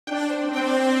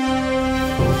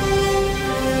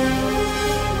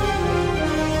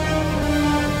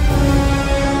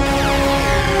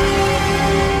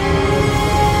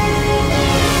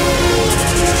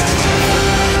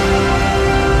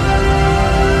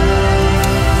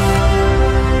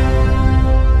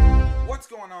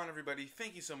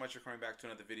you so much for coming back to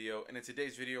another video, and in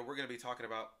today's video we're going to be talking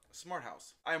about Smart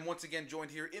House. I am once again joined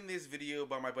here in this video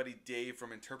by my buddy Dave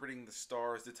from Interpreting the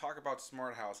Stars to talk about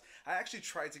Smart House. I actually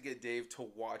tried to get Dave to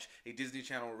watch a Disney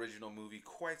Channel original movie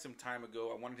quite some time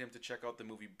ago. I wanted him to check out the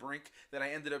movie Brink that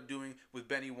I ended up doing with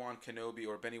Benny Wan Kenobi,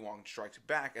 or Benny Wan Strikes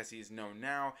Back as he is known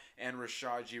now, and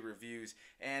Rashad G Reviews.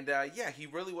 And yeah, he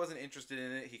really wasn't interested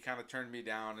in it. He kind of turned me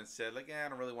down and said like, I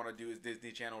don't really want to do his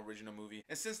Disney Channel original movie.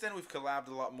 And since then we've collabed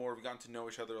a lot more. We've gotten to know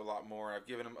each other a lot more. I've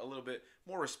given him a little bit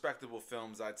more respectable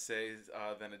films, I'd say,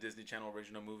 than a Disney Channel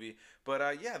original movie.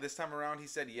 But yeah, this time around he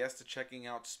said yes to checking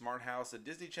out Smart House, a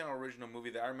Disney Channel original movie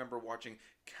that I remember watching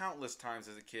countless times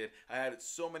as a kid. I had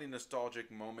so many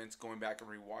nostalgic moments going back and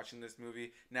rewatching this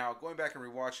movie. Now, going back and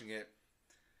rewatching it,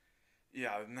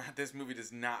 yeah, this movie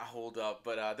does not hold up,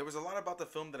 but there was a lot about the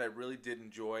film that I really did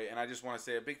enjoy, and I just want to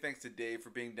say a big thanks to Dave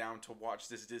for being down to watch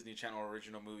this Disney Channel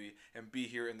original movie and be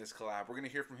here in this collab. We're going to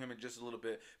hear from him in just a little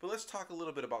bit, but let's talk a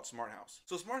little bit about Smart House.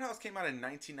 So Smart House came out in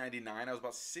 1999. I was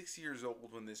about 6 years old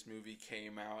when this movie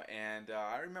came out, and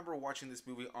I remember watching this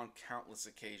movie on countless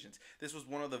occasions. This was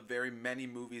one of the very many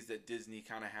movies that Disney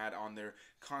kind of had on their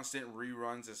constant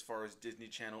reruns as far as Disney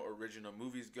Channel original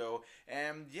movies go,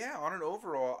 and yeah, on an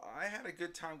overall, I had a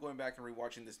good time going back and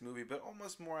rewatching this movie, but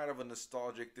almost more out of a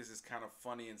nostalgic, this is kind of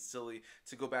funny and silly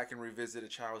to go back and revisit a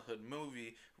childhood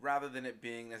movie rather than it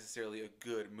being necessarily a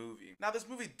good movie. Now, this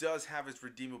movie does have its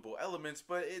redeemable elements,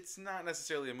 but it's not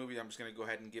necessarily a movie I'm just going to go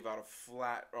ahead and give out a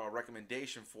flat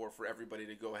recommendation for everybody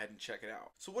to go ahead and check it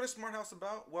out. So what is Smart House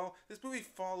about? Well, this movie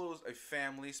follows a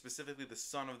family, specifically the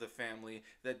son of the family,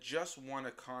 that just won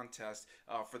a contest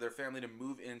for their family to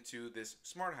move into this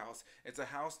smart house. It's a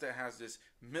house that has this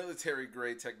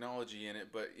military-grade technology in it,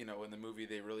 but you know, in the movie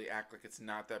they really act like it's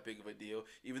not that big of a deal,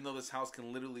 even though this house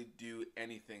can literally do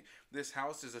anything. This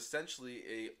house is essentially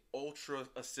a ultra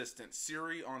assistant,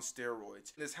 Siri on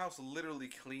steroids. This house literally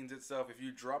cleans itself. If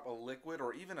you drop a liquid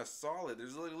or even a solid,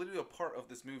 there's literally a part of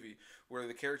this movie where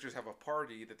the characters have a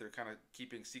party that they're kind of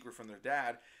keeping secret from their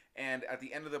dad, and at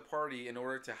the end of the party, in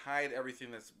order to hide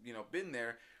everything that's, you know, been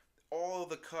there, all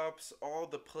the cups, all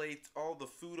the plates, all the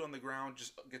food on the ground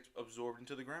just gets absorbed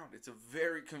into the ground. It's a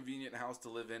very convenient house to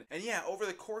live in. And yeah, over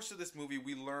the course of this movie,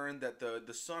 we learn that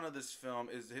the son of this film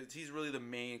he's really the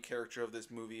main character of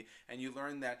this movie, and you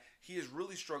learn that he is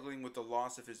really struggling with the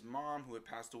loss of his mom, who had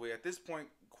passed away at this point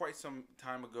quite some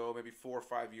time ago, maybe 4 or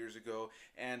 5 years ago,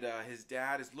 and his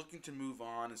dad is looking to move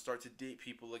on and start to date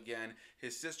people again.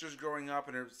 His sister's growing up,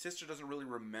 and her sister doesn't really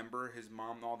remember his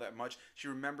mom all that much. She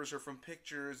remembers her from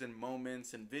pictures and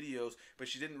moments and videos, but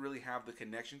she didn't really have the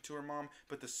connection to her mom.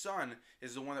 But the son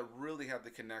is the one that really had the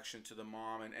connection to the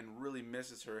mom and really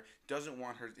misses her, doesn't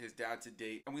want his dad to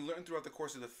date. And we learn throughout the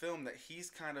course of the film that he's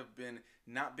kind of been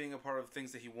not being a part of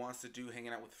things that he wants to do,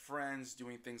 hanging out with friends,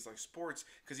 doing things like sports,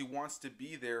 because he wants to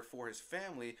be there for his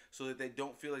family so that they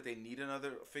don't feel like they need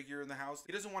another figure in the house.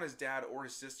 He doesn't want his dad or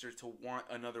his sister to want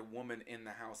another woman in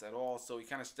the house at all, so he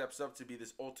kind of steps up to be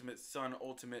this ultimate son,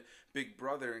 ultimate big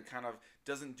brother, and kind of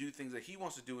doesn't do things that he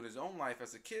wants to do in his own life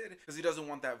as a kid because he doesn't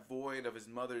want that void of his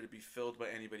mother to be filled by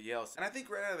anybody else. And I think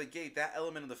right out of the gate, that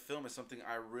element of the film is something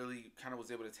I really kind of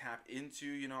was able to tap into.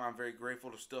 You know, I'm very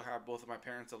grateful to still have both of my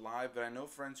parents alive, but I know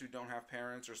friends who don't have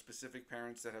parents or specific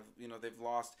parents that have, you know, they've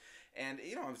lost. And,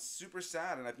 you know, I'm super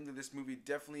sad, and I think that this movie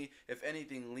definitely, if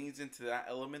anything, leans into that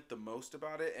element the most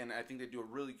about it, and I think they do a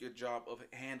really good job of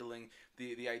handling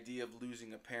the idea of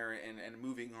losing a parent and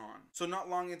moving on. So not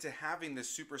long into having this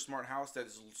super smart house that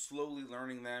is slowly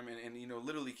learning them and you know,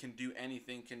 literally can do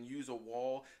anything, can use a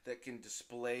wall that can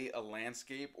display a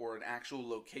landscape or an actual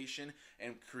location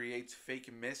and creates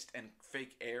fake mist and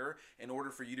fake air in order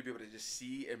for you to be able to just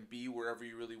see and be wherever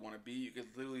you really want to be. You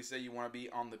could literally say you want to be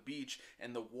on the beach,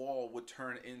 and the wall would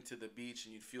turn into the beach,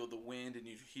 and you'd feel the wind and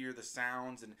you'd hear the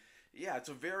sounds. And yeah, it's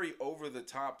a very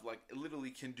over-the-top, like, it literally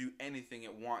can do anything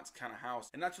it wants kind of house.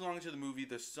 And not too long into the movie,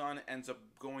 the son ends up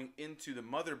going into the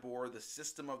motherboard, the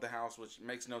system of the house, which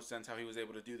makes no sense how he was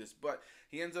able to do this, but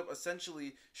he ends up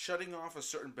essentially shutting off a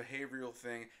certain behavioral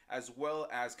thing, as well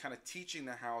as kind of teaching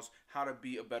the house how to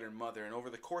be a better mother. And over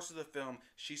the course of the film,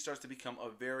 she starts to become a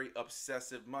very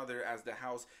obsessive mother as the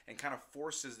house, and kind of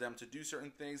forces them to do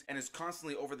certain things, and is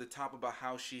constantly over the top about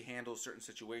how she handles certain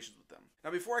situations with them.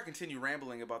 Now, before I continue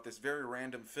rambling about this very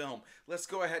random film, let's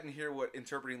go ahead and hear what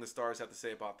Interpreting the Stars have to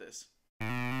say about this.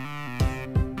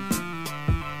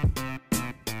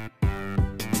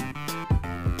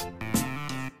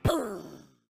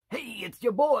 Hey, it's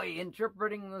your boy,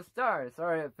 Interpreting the Stars.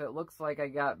 Sorry if it looks like I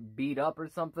got beat up or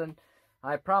something.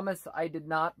 I promise I did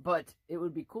not, but it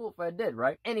would be cool if I did,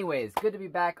 right? Anyways, good to be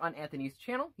back on Anthony's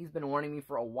channel. He's been warning me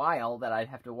for a while that I'd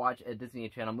have to watch a Disney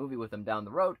Channel movie with him down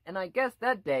the road, and I guess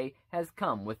that day has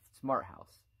come with Smart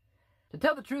House. To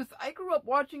tell the truth, I grew up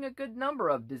watching a good number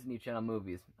of Disney Channel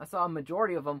movies. I saw a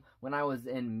majority of them when I was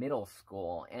in middle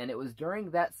school, and it was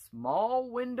during that small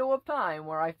window of time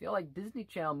where I feel like Disney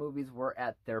Channel movies were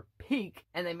at their peak,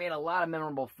 and they made a lot of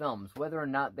memorable films, whether or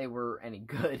not they were any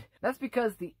good. That's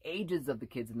because the ages of the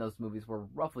kids in those movies were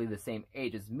roughly the same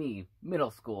age as me,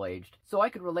 middle school aged, so I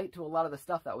could relate to a lot of the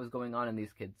stuff that was going on in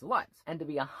these kids' lives. And to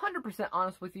be 100%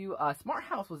 honest with you, Smart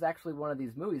House was actually one of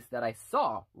these movies that I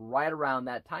saw right around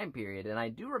that time period, and I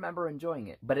do remember enjoying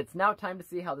it. But it's now time to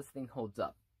see how this thing holds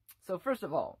up. So first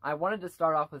of all, I wanted to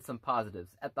start off with some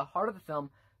positives. At the heart of the film,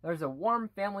 there's a warm,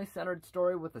 family-centered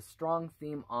story with a strong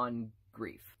theme on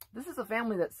grief. This is a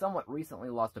family that somewhat recently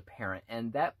lost a parent,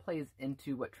 and that plays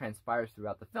into what transpires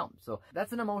throughout the film. So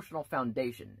that's an emotional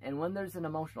foundation, and when there's an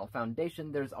emotional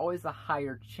foundation, there's always a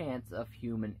higher chance of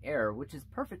human error, which is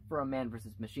perfect for a man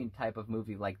versus machine type of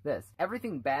movie like this.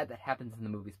 Everything bad that happens in the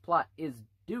movie's plot is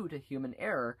due to human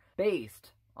error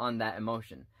based on that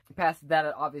emotion. Past that,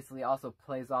 it obviously also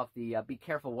plays off the be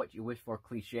careful what you wish for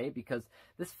cliche, because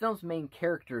this film's main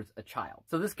character's a child.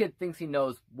 So this kid thinks he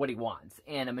knows what he wants,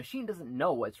 and a machine doesn't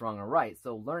know what's wrong or right,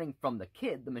 so learning from the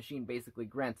kid, the machine basically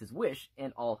grants his wish,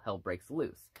 and all hell breaks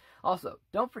loose. Also,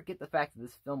 don't forget the fact that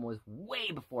this film was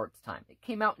way before its time. It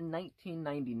came out in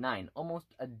 1999, almost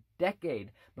a decade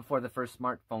before the first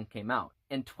smartphone came out,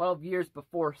 and 12 years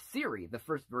before Siri, the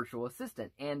first virtual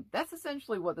assistant, and that's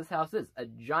essentially what this house is, a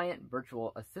giant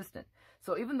virtual assistant.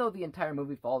 So even though the entire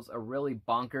movie follows a really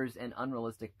bonkers and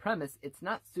unrealistic premise, it's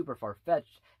not super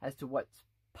far-fetched as to what's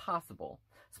possible.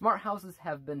 Smart houses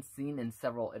have been seen in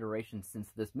several iterations since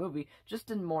this movie, just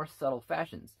in more subtle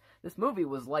fashions. This movie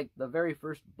was like the very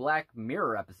first Black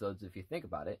Mirror episodes, if you think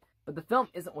about it. But the film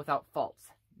isn't without faults.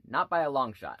 Not by a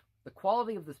long shot. The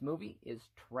quality of this movie is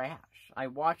trash. I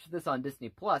watched this on Disney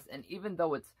Plus, and even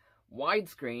though it's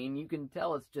widescreen, you can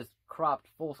tell it's just cropped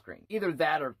full screen. Either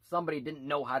that or somebody didn't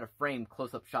know how to frame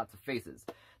close-up shots of faces.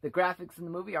 The graphics in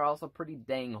the movie are also pretty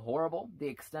dang horrible. The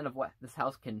extent of what this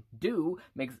house can do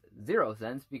makes zero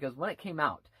sense, because when it came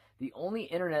out, the only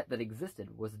internet that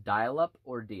existed was dial-up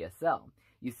or DSL.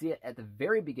 You see it at the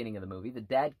very beginning of the movie. The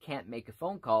dad can't make a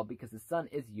phone call because his son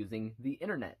is using the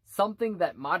internet. Something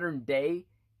that modern day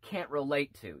can't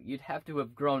relate to. You'd have to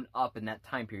have grown up in that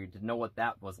time period to know what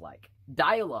that was like.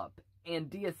 Dial-up and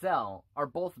DSL are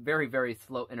both very, very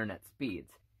slow internet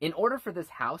speeds. In order for this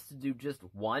house to do just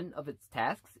one of its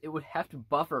tasks, it would have to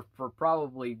buffer for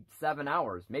probably 7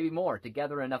 hours, maybe more, to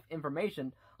gather enough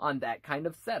information on that kind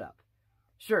of setup.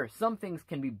 Sure, some things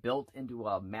can be built into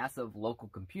a massive local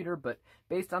computer, but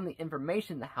based on the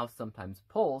information the house sometimes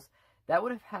pulls, that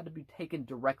would have had to be taken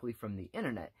directly from the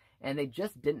internet, and they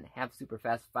just didn't have super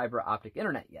fast fiber optic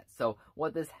internet yet. So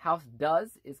what this house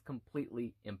does is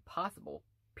completely impossible,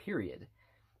 period.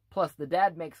 Plus, the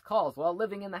dad makes calls while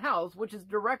living in the house, which is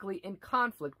directly in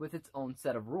conflict with its own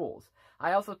set of rules.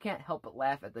 I also can't help but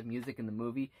laugh at the music in the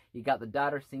movie. You got the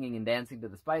daughter singing and dancing to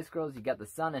the Spice Girls, you got the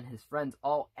son and his friends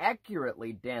all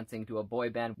accurately dancing to a boy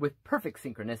band with perfect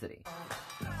synchronicity.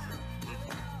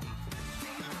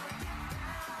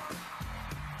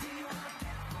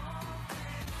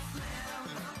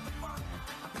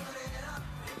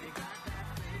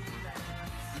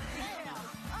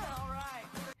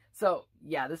 So,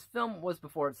 yeah, this film was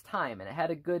before its time, and it had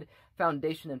a good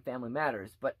foundation in Family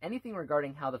Matters, but anything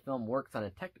regarding how the film works on a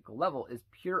technical level is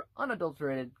pure,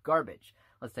 unadulterated garbage.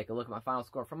 Let's take a look at my final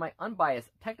score. For my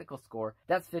unbiased technical score,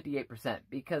 that's 58%,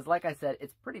 because, like I said,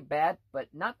 it's pretty bad, but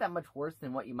not that much worse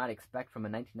than what you might expect from a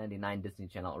 1999 Disney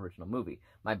Channel original movie.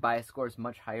 My bias score is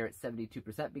much higher at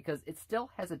 72%, because it still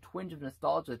has a twinge of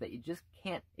nostalgia that you just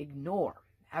can't ignore.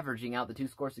 Averaging out the two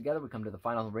scores together, we come to the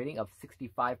final rating of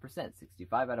 65%,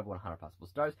 65 out of 100 possible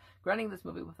stars, granting this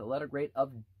movie with a letter grade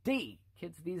of D.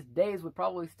 Kids these days would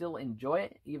probably still enjoy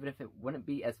it, even if it wouldn't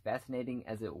be as fascinating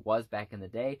as it was back in the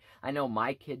day. I know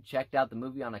my kid checked out the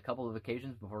movie on a couple of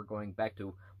occasions before going back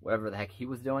to whatever the heck he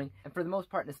was doing, and for the most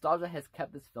part, nostalgia has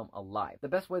kept this film alive. The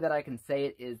best way that I can say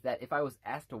it is that if I was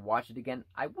asked to watch it again,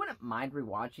 I wouldn't mind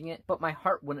rewatching it, but my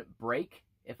heart wouldn't break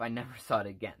if I never saw it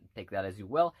again. Take that as you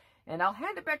will. And I'll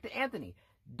hand it back to Anthony.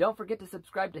 Don't forget to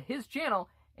subscribe to his channel,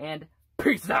 and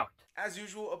Peace out! As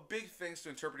usual, a big thanks to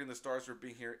Interpreting the Stars for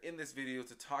being here in this video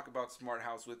to talk about Smart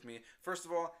House with me. First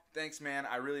of all, thanks, man.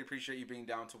 I really appreciate you being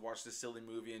down to watch this silly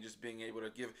movie and just being able to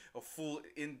give a full,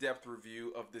 in-depth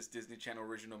review of this Disney Channel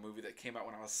original movie that came out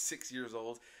when I was 6 years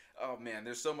old. Oh man,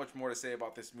 there's so much more to say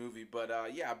about this movie, but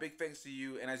yeah, big thanks to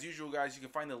you. And as usual, guys, you can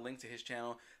find the link to his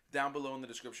channel down below in the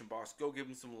description box. Go give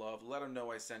him some love. Let him know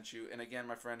I sent you. And again,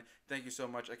 my friend, thank you so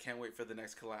much. I can't wait for the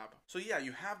next collab. So yeah,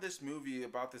 you have this movie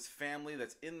about this family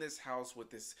that's in this house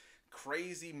with this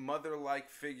crazy mother-like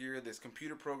figure, this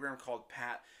computer program called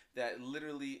Pat that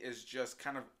literally is just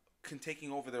kind of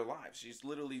taking over their lives. She's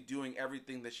literally doing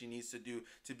everything that she needs to do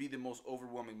to be the most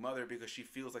overwhelming mother because she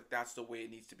feels like that's the way it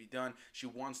needs to be done. She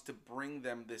wants to bring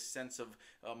them this sense of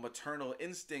maternal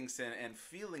instincts and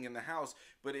feeling in the house,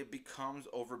 but it becomes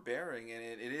overbearing, and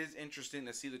it is interesting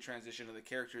to see the transition of the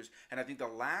characters. And I think the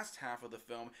last half of the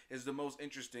film is the most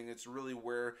interesting. It's really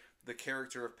where the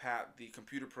character of Pat, the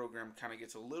computer program, kind of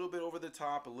gets a little bit over the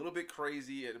top, a little bit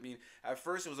crazy. I mean, at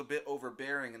first it was a bit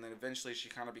overbearing, and then eventually she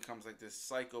kind of becomes like this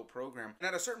psycho program. And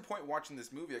at a certain point watching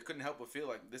this movie, I couldn't help but feel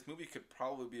like this movie could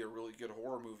probably be a really good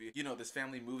horror movie. You know, this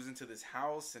family moves into this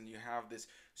house, and you have this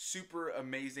super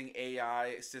amazing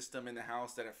AI system in the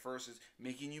house that at first is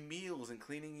making you meals and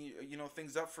cleaning you know,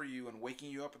 things up for you and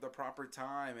waking you up at the proper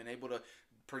time and able to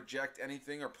project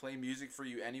anything or play music for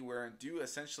you anywhere and do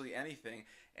essentially anything.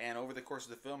 And over the course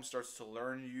of the film starts to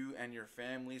learn you and your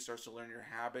family, starts to learn your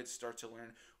habits, starts to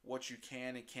learn what you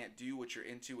can and can't do, what you're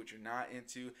into, what you're not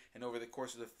into, and over the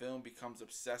course of the film becomes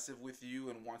obsessive with you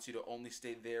and wants you to only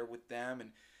stay there with them.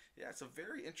 And yeah, it's a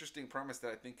very interesting premise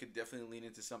that I think could definitely lean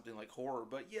into something like horror.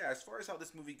 But yeah, as far as how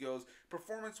this movie goes,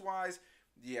 performance-wise,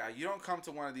 yeah, you don't come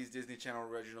to one of these Disney Channel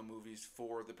original movies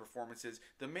for the performances.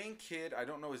 The main kid, I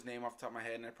don't know his name off the top of my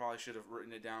head, and I probably should have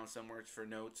written it down somewhere for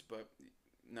notes, but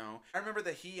no. I remember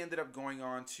that he ended up going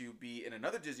on to be in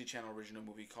another Disney Channel original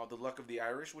movie called The Luck of the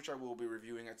Irish, which I will be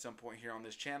reviewing at some point here on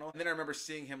this channel. And then I remember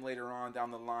seeing him later on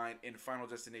down the line in Final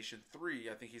Destination 3.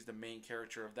 I think he's the main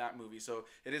character of that movie. So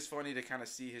it is funny to kind of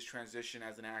see his transition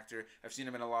as an actor. I've seen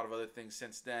him in a lot of other things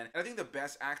since then. And I think the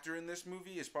best actor in this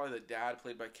movie is probably the dad,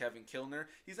 played by Kevin Kilner.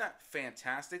 He's not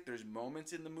fantastic. There's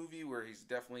moments in the movie where he's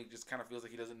definitely just kind of feels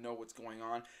like he doesn't know what's going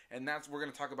on. And that's what we're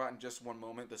going to talk about in just one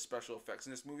moment, the special effects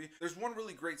in this movie. There's one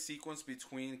really great sequence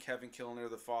between Kevin Kilner,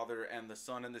 the father, and the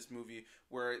son in this movie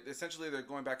where essentially they're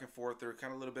going back and forth. They're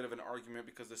kind of a little bit of an argument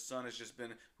because the son has just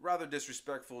been rather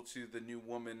disrespectful to the new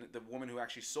woman, the woman who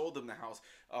actually sold them the house,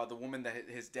 the woman that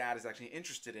his dad is actually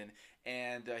interested in.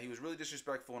 And he was really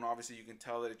disrespectful, and obviously you can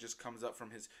tell that it just comes up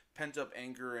from his pent-up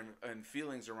anger and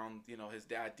feelings around, you know, his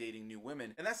dad dating new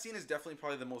women. And that scene is definitely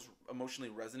probably the most emotionally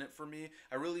resonant for me.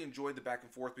 I really enjoyed the back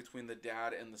and forth between the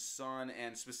dad and the son,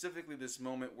 and specifically this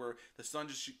moment where the son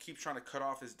just keeps trying to cut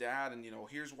off his dad, and, you know,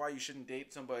 here's why you shouldn't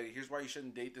date somebody, here's why you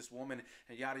shouldn't date this woman,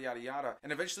 and yada yada yada.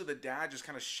 And eventually the dad just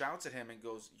kind of shouts at him and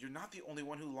goes, "You're not the only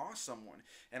one who lost someone."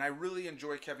 And I really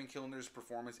enjoy Kevin Kilner's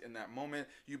performance in that moment.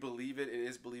 You believe it, it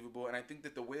is believable, and I think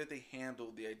that the way that they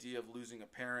handled the idea of losing a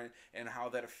parent and how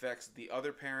that affects the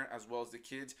other parent as well as the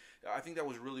kids, I think that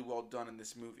was really well done in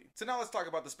this movie. So now let's talk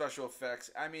about the special effects.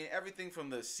 I mean, everything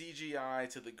from the CGI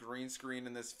to the green screen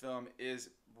in this film is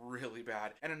really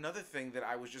bad. And another thing that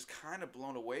I was just kind of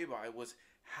blown away by was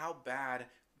how bad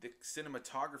the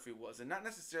cinematography was, and not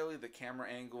necessarily the camera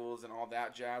angles and all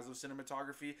that jazz of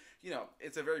cinematography. You know,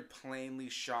 it's a very plainly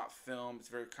shot film. It's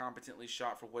very competently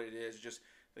shot for what it is. Just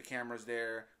the camera's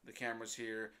there, the camera's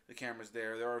here, the camera's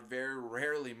there. There are very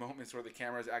rarely moments where the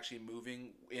camera is actually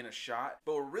moving in a shot.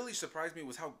 But what really surprised me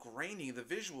was how grainy the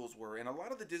visuals were. And a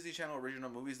lot of the Disney Channel original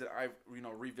movies that I've, you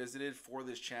know, revisited for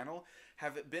this channel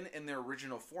have been in their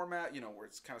original format, you know, where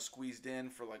it's kind of squeezed in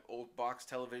for like old box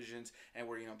televisions, and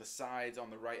where, you know, the sides on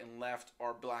the right and left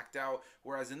are blacked out.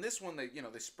 Whereas in this one, they, you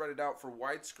know, they spread it out for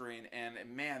widescreen, and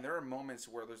man, there are moments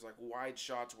where there's like wide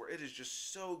shots where it is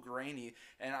just so grainy.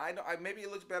 And I maybe it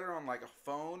looks better on like a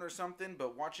phone or something,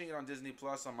 but watching it on Disney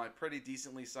Plus on my pretty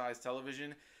decently sized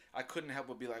television, I couldn't help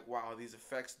but be like, wow, these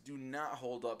effects do not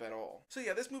hold up at all. So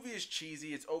yeah, this movie is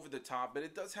cheesy, it's over the top, but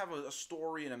it does have a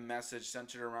story and a message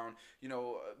centered around, you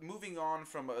know, moving on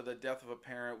from the death of a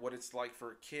parent, what it's like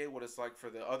for a kid, what it's like for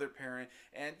the other parent,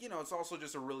 and, you know, it's also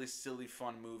just a really silly,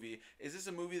 fun movie. Is this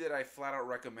a movie that I flat out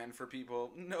recommend for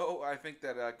people? No, I think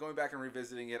that going back and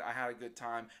revisiting it, I had a good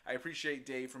time. I appreciate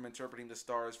Dave from Interpreting the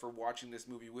Stars for watching this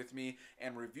movie with me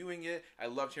and reviewing it. I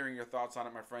loved hearing your thoughts on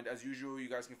it, my friend. As usual, you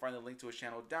guys can find the link to his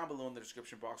channel down down below in the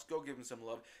description box. Go give him some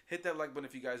love. Hit that like button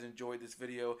if you guys enjoyed this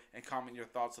video, and comment your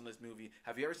thoughts on this movie.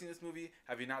 Have you ever seen this movie?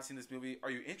 Have you not seen this movie?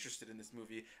 Are you interested in this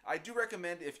movie? I do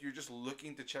recommend, if you're just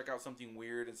looking to check out something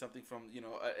weird and something from, you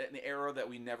know, an era that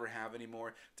we never have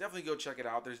anymore, definitely go check it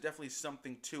out. There's definitely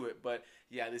something to it, but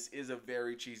yeah, this is a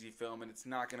very cheesy film, and it's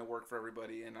not going to work for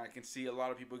everybody, and I can see a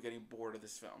lot of people getting bored of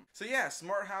this film. So yeah,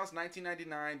 Smart House,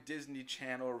 1999 Disney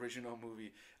Channel original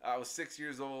movie. I was 6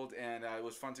 years old, and it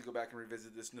was fun to go back and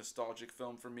revisit this nostalgic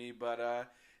film for me, but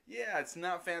yeah, it's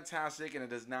not fantastic, and it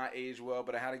does not age well,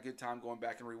 but I had a good time going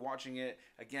back and rewatching it.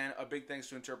 Again, a big thanks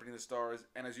to Interpreting the Stars,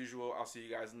 and as usual, I'll see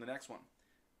you guys in the next one.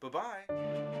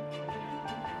 Bye-bye!